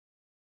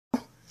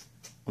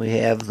we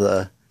have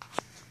the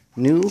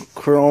new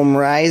chrome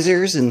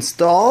risers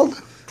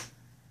installed.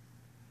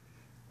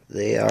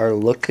 They are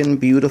looking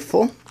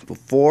beautiful.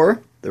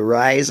 Before, the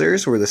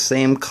risers were the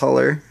same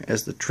color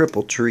as the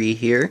triple tree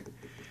here.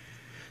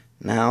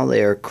 Now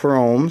they are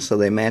chrome, so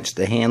they match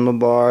the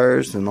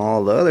handlebars and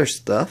all the other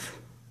stuff.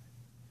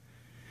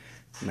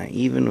 And I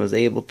even was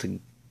able to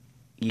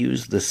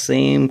use the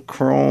same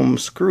chrome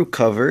screw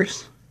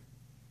covers.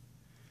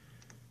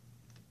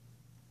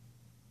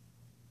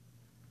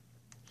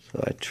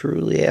 So I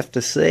truly have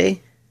to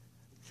say,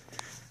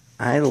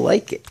 I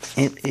like it.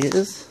 It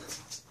is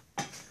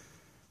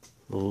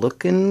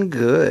looking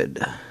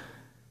good.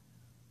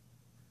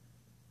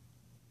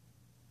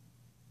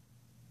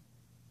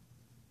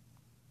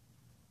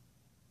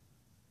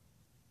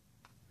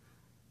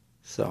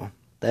 So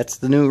that's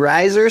the new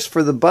risers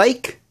for the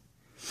bike.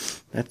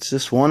 That's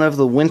just one of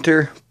the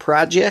winter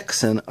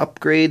projects and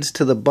upgrades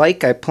to the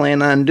bike I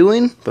plan on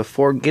doing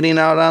before getting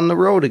out on the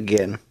road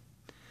again.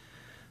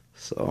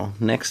 So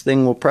next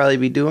thing we'll probably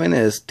be doing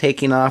is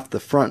taking off the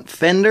front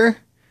fender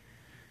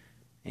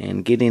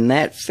and getting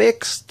that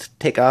fixed.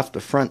 Take off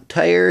the front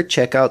tire,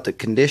 check out the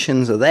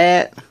conditions of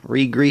that,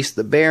 re-grease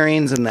the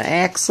bearings and the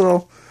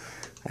axle.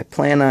 I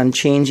plan on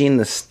changing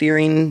the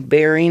steering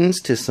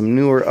bearings to some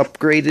newer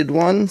upgraded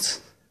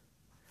ones.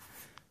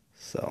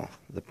 So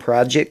the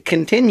project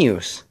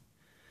continues.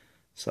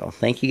 So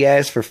thank you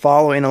guys for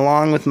following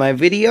along with my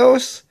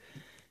videos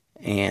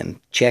and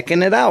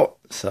checking it out.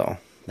 So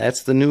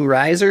that's the new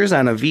risers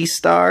on a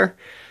vstar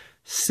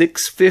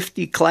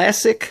 650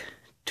 Classic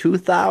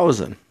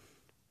 2000.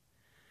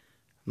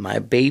 My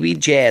baby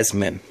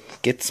Jasmine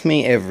gets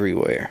me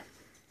everywhere.